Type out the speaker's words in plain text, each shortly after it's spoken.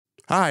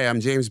Hi, I'm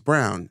James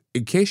Brown.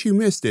 In case you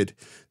missed it,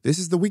 this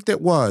is the week that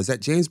was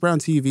at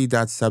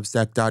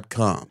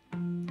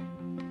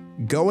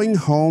jamesbrowntv.substack.com. Going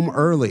home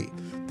early.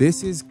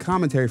 This is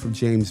commentary from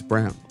James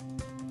Brown.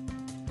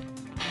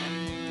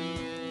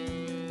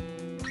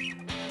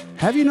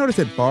 Have you noticed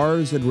that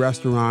bars and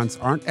restaurants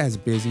aren't as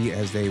busy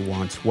as they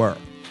once were?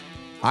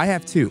 I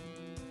have too,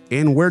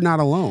 and we're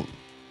not alone.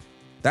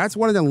 That's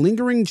one of the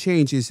lingering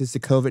changes since the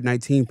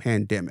COVID-19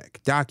 pandemic,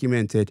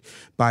 documented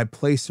by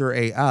Placer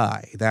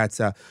AI.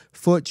 That's a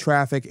foot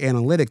traffic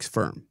analytics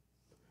firm.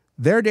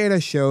 Their data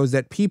shows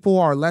that people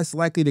are less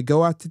likely to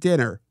go out to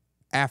dinner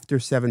after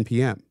 7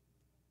 p.m.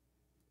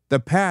 The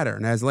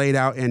pattern, as laid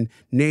out in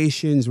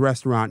Nation's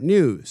Restaurant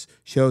News,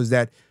 shows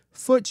that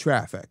foot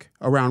traffic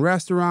around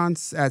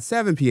restaurants at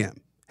 7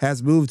 p.m.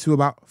 has moved to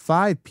about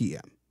 5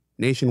 p.m.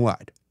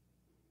 nationwide.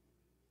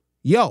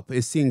 Yelp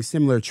is seeing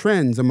similar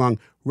trends among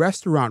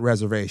restaurant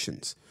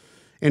reservations.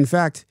 In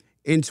fact,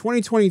 in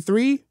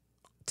 2023,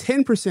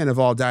 10% of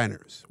all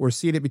diners were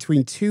seated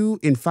between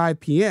 2 and 5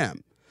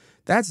 p.m.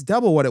 That's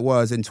double what it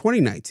was in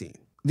 2019.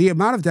 The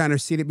amount of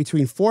diners seated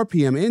between 4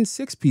 p.m. and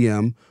 6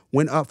 p.m.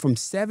 went up from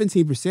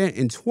 17%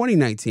 in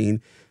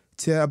 2019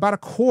 to about a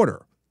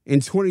quarter in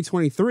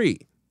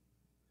 2023.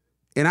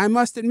 And I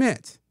must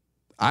admit,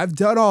 I've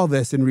done all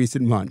this in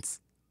recent months.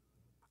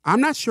 I'm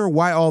not sure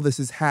why all this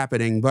is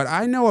happening, but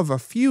I know of a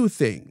few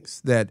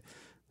things that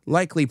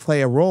likely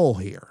play a role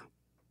here.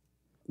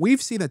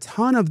 We've seen a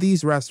ton of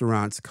these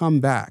restaurants come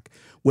back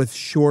with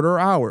shorter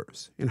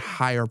hours and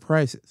higher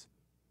prices.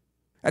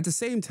 At the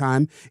same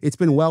time, it's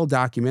been well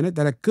documented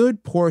that a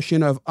good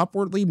portion of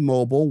upwardly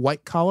mobile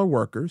white-collar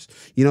workers,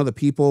 the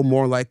people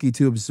more likely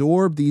to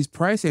absorb these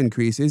price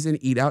increases and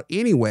eat out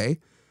anyway,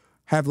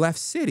 have left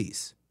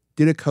cities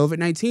due to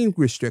COVID-19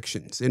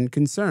 restrictions and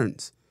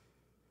concerns.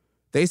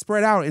 They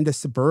spread out into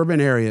suburban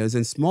areas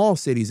and small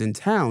cities and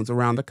towns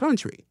around the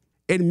country.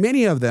 And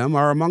many of them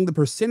are among the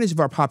percentage of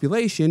our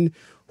population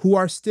who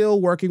are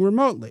still working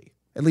remotely,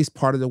 at least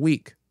part of the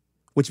week,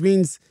 which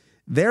means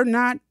they're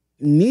not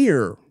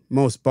near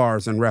most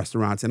bars and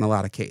restaurants in a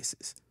lot of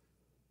cases.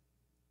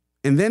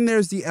 And then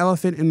there's the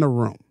elephant in the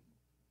room.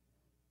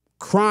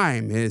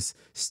 Crime is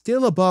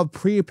still above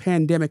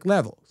pre-pandemic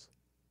levels.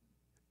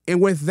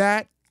 And with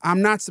that,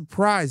 I'm not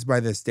surprised by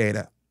this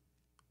data.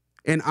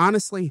 And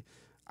honestly,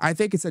 I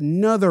think it's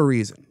another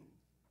reason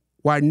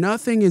why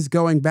nothing is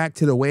going back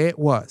to the way it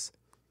was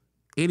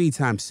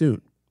anytime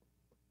soon.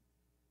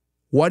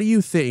 What do you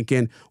think,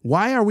 and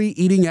why are we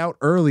eating out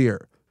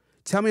earlier?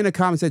 Tell me in the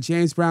comments at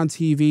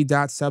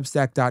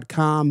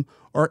jamesbrowntv.substack.com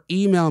or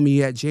email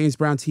me at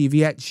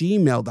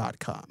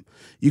jamesbrowntv@gmail.com.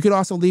 You could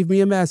also leave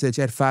me a message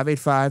at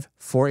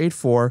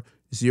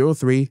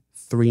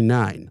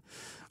 585-484-0339.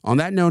 On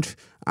that note,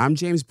 I'm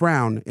James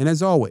Brown, and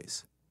as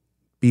always,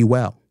 be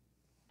well.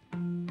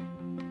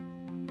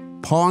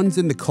 Pawns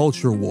in the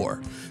culture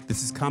war.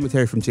 This is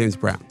commentary from James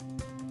Brown.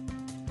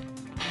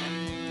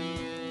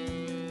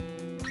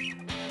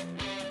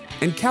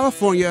 In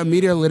California,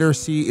 media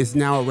literacy is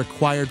now a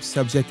required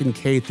subject in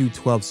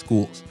K-12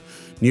 schools.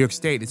 New York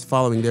State is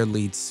following their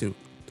lead soon.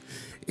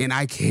 And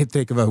I can't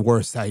think of a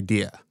worse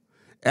idea.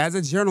 As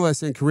a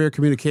journalist and career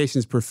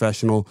communications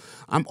professional,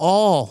 I'm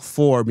all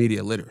for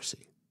media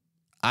literacy.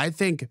 I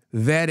think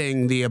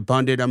vetting the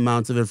abundant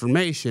amounts of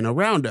information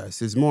around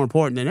us is more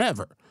important than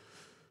ever.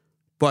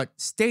 But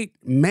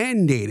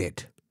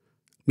state-mandated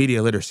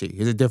media literacy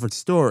is a different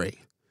story.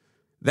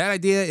 That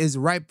idea is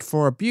ripe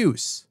for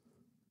abuse.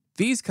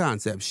 These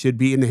concepts should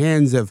be in the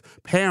hands of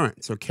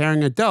parents or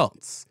caring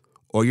adults,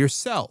 or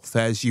yourself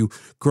as you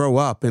grow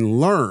up and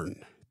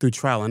learn through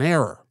trial and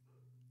error,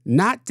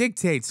 not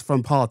dictates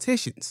from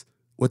politicians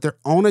with their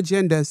own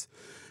agendas,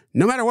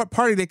 no matter what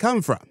party they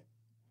come from.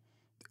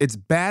 It's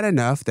bad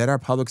enough that our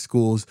public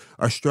schools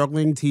are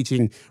struggling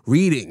teaching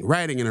reading,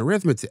 writing, and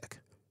arithmetic.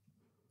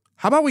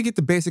 How about we get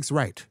the basics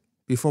right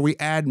before we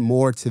add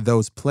more to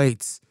those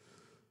plates?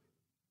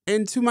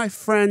 And to my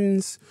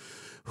friends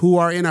who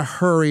are in a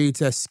hurry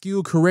to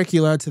skew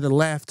curricula to the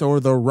left or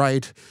the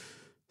right,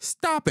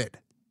 stop it.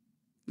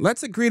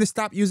 Let's agree to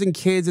stop using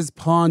kids as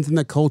pawns in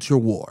the culture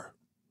war.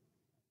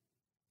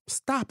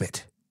 Stop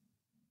it.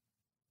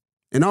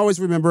 And always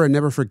remember and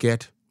never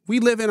forget,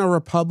 we live in a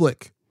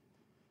republic.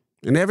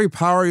 And every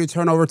power you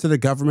turn over to the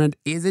government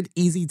isn't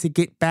easy to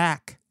get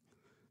back.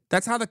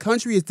 That's how the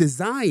country is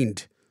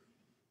designed.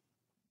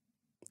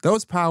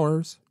 Those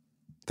powers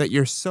that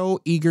you're so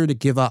eager to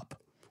give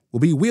up will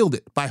be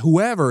wielded by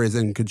whoever is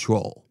in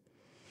control.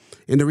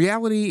 And the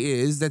reality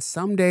is that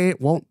someday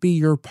it won't be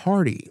your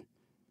party.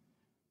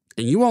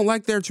 And you won't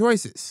like their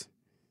choices.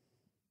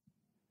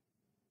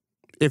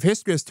 If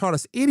history has taught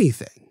us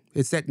anything,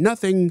 it's that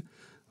nothing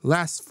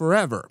lasts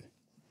forever,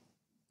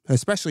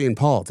 especially in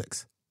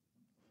politics.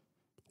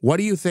 What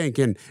do you think?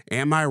 And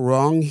am I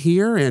wrong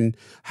here? And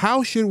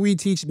how should we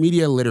teach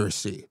media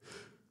literacy?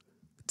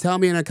 Tell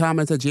me in the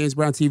comments at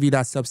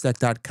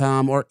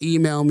jamesbrowntv.substack.com or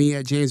email me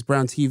at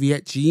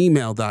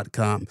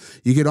jamesbrowntv@gmail.com.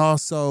 You can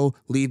also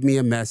leave me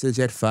a message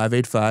at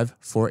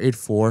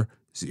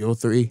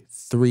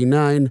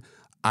 585-484-0339.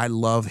 I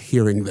love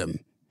hearing them.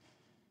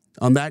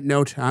 On that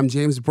note, I'm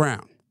James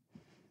Brown.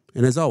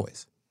 And as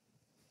always,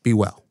 be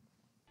well.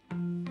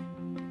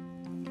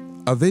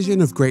 A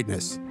Vision of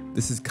Greatness.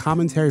 This is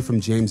commentary from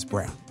James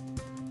Brown.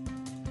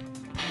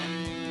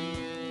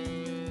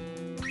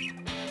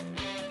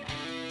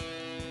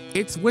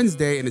 It's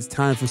Wednesday and it's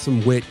time for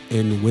some wit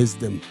and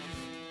wisdom.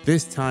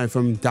 This time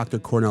from Dr.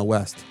 Cornel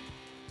West.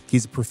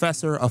 He's a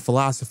professor, a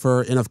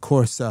philosopher, and of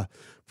course, a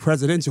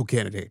presidential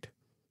candidate.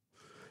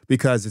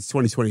 Because it's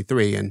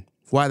 2023, and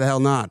why the hell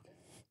not?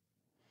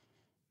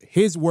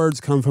 His words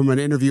come from an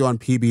interview on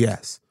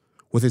PBS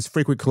with his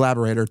frequent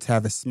collaborator,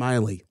 Tavis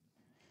Smiley.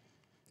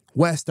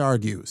 West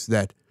argues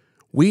that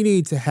we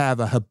need to have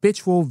a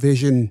habitual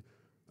vision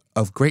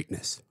of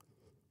greatness.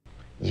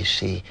 You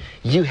see,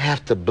 you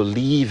have to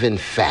believe in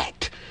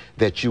fact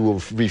that you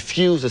will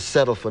refuse to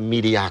settle for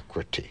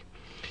mediocrity.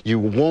 You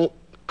won't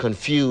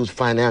confuse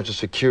financial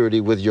security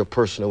with your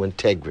personal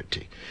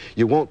integrity.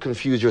 You won't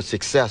confuse your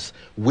success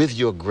with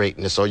your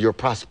greatness or your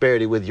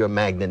prosperity with your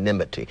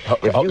magnanimity.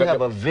 If you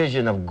have a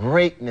vision of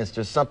greatness,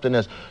 there's something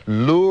that's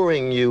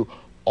luring you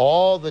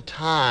all the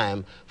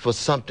time for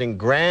something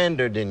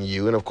grander than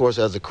you. And of course,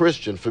 as a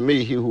Christian, for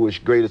me, he who is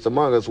greatest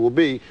among us will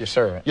be your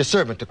servant. Your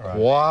servant, the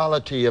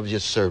quality of your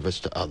service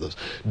to others.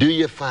 Do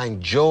you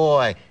find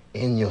joy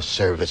in your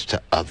service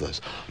to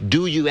others?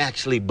 Do you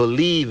actually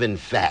believe, in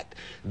fact,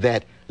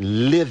 that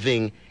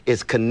living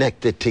is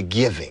connected to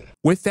giving?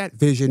 With that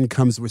vision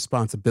comes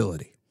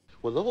responsibility.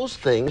 Well, those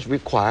things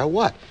require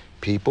what?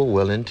 People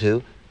willing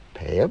to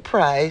pay a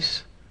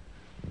price,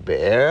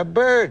 bear a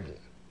burden.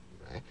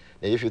 Right?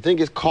 Now, if you think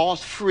it's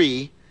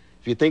cost-free,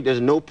 if you think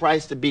there's no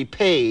price to be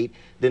paid,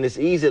 then it's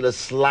easy to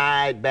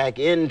slide back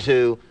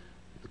into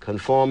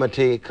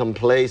conformity,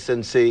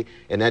 complacency,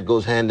 and that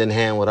goes hand in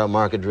hand with our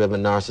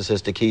market-driven,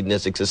 narcissistic,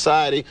 hedonistic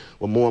society,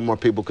 where more and more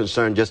people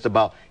concerned just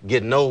about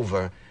getting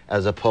over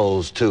as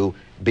opposed to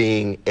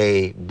being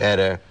a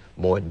better,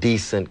 more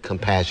decent,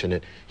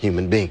 compassionate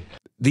human being.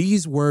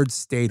 These words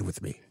stayed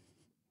with me,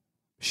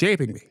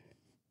 shaping me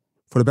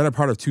for the better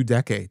part of 2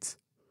 decades.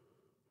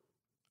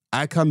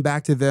 I come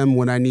back to them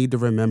when I need to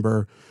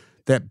remember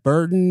that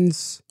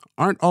burdens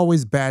aren't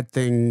always bad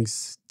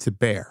things to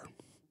bear.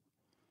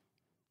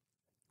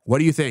 What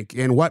do you think?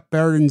 And what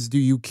burdens do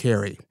you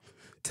carry?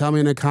 Tell me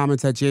in the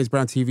comments at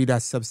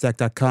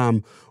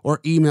jamesbrowntv.substack.com or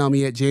email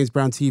me at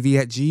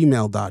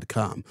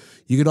jamesbrowntv@gmail.com.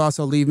 You could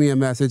also leave me a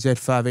message at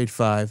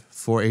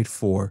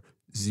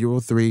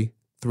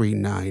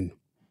 585-484-0339.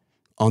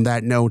 On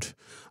that note,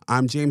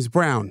 I'm James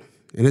Brown,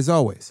 and as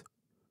always,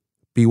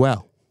 be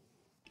well.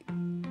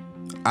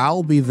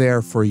 I'll be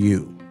there for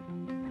you.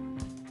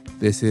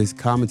 This is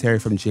commentary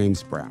from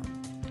James Brown.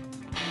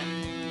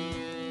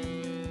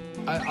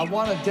 I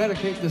want to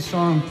dedicate this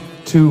song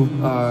to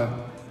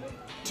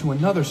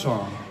another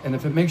song, and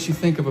if it makes you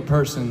think of a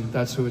person,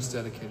 that's who it's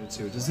dedicated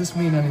to. Does this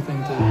mean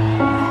anything to you?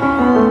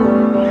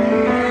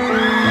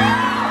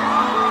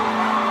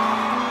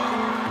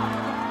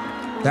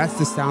 That's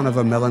the sound of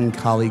a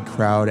melancholy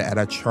crowd at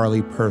a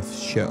Charlie Puth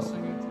show.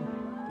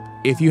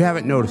 If you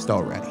haven't noticed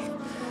already,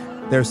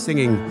 they're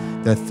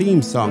singing the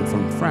theme song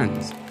from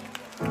Friends.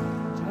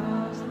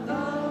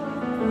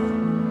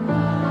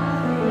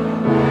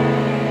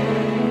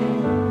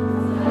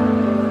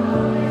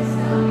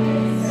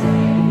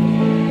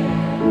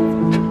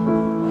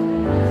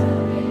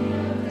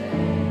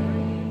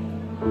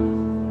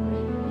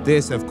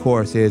 This, of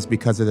course, is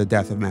because of the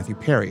death of Matthew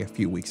Perry a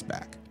few weeks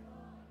back.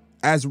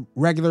 As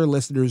regular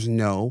listeners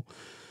know,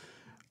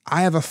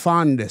 I have a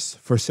fondness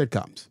for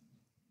sitcoms.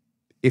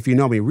 If you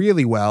know me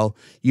really well,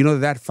 you know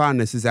that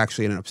fondness is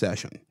actually an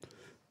obsession.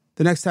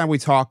 The next time we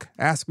talk,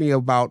 ask me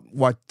about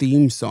what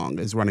theme song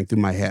is running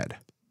through my head.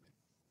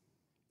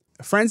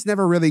 Friends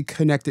never really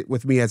connected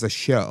with me as a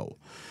show,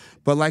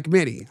 but like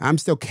many, I'm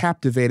still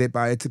captivated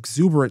by its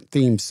exuberant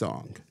theme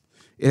song.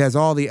 It has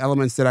all the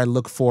elements that I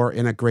look for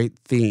in a great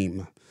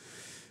theme.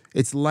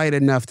 It's light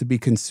enough to be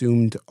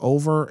consumed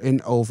over and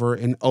over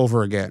and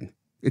over again.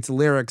 Its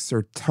lyrics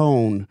or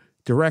tone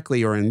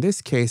directly, or in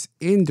this case,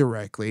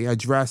 indirectly,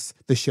 address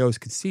the show's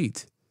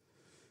conceit.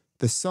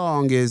 The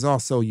song is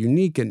also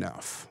unique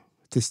enough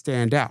to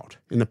stand out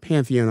in the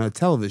pantheon of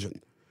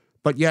television,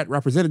 but yet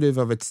representative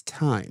of its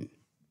time.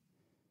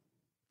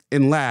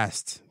 And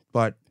last,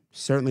 but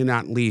certainly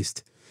not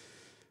least,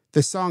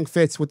 the song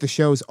fits with the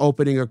show's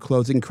opening or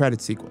closing credit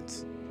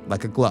sequence,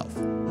 like a glove.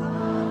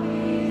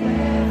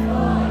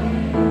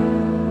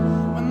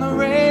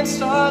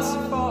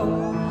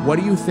 What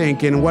do you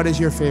think, and what is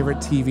your favorite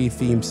TV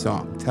theme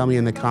song? Tell me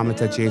in the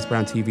comments at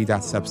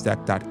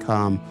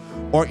jamesbrowntv.substack.com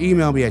or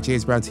email me at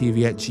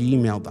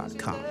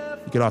jamesbrowntv@gmail.com.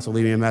 You can also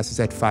leave me a message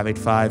at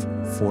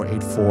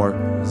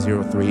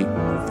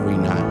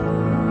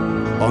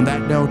 585-484-0339. On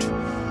that note,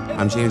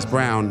 I'm James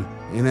Brown,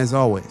 and as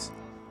always,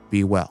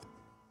 be well.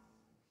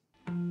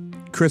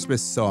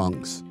 Christmas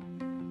songs.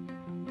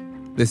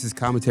 This is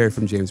commentary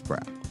from James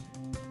Brown.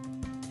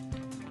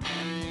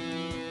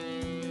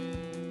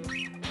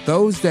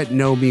 Those that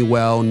know me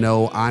well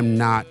know I'm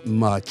not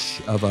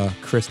much of a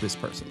Christmas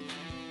person.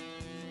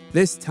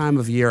 This time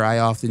of year, I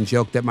often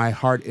joke that my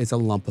heart is a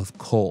lump of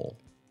coal.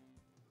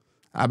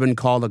 I've been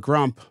called a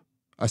grump,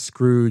 a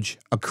Scrooge,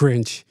 a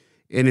Grinch,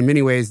 and in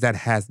many ways that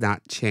has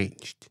not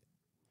changed.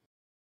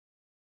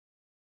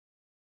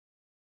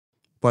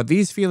 But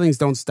these feelings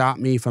don't stop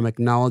me from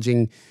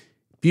acknowledging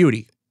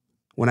beauty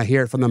when I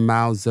hear it from the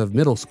mouths of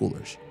middle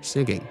schoolers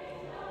singing,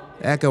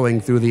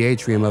 echoing through the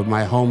atrium of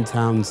my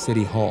hometown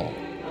city hall.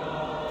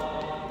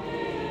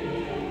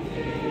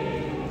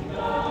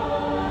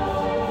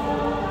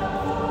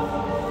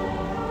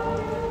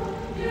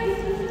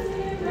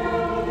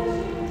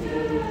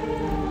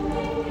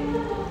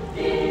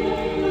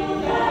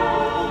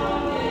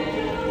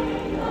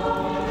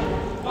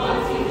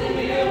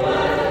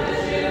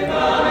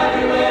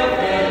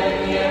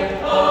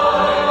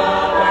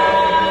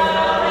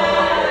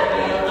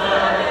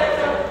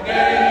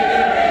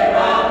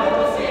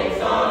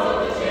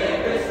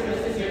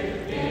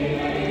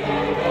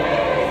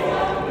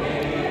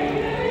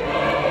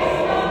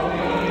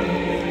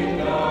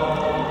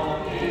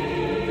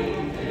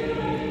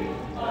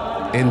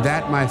 And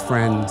that, my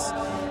friends,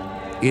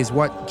 is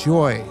what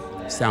joy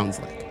sounds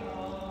like.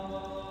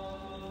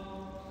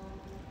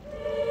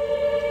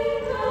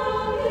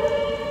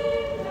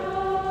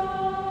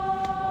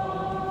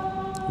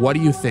 What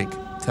do you think?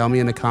 Tell me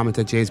in the comments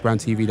at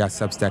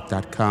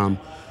jaysbrowntv.substack.com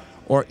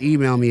or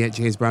email me at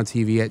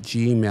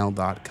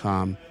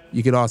jaysbrowntv@gmail.com.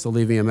 You could also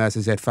leave me a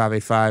message at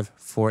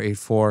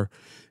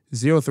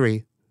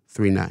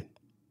 585-484-0339.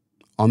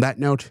 On that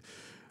note,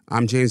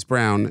 I'm James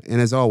Brown, and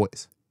as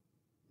always,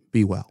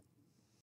 be well.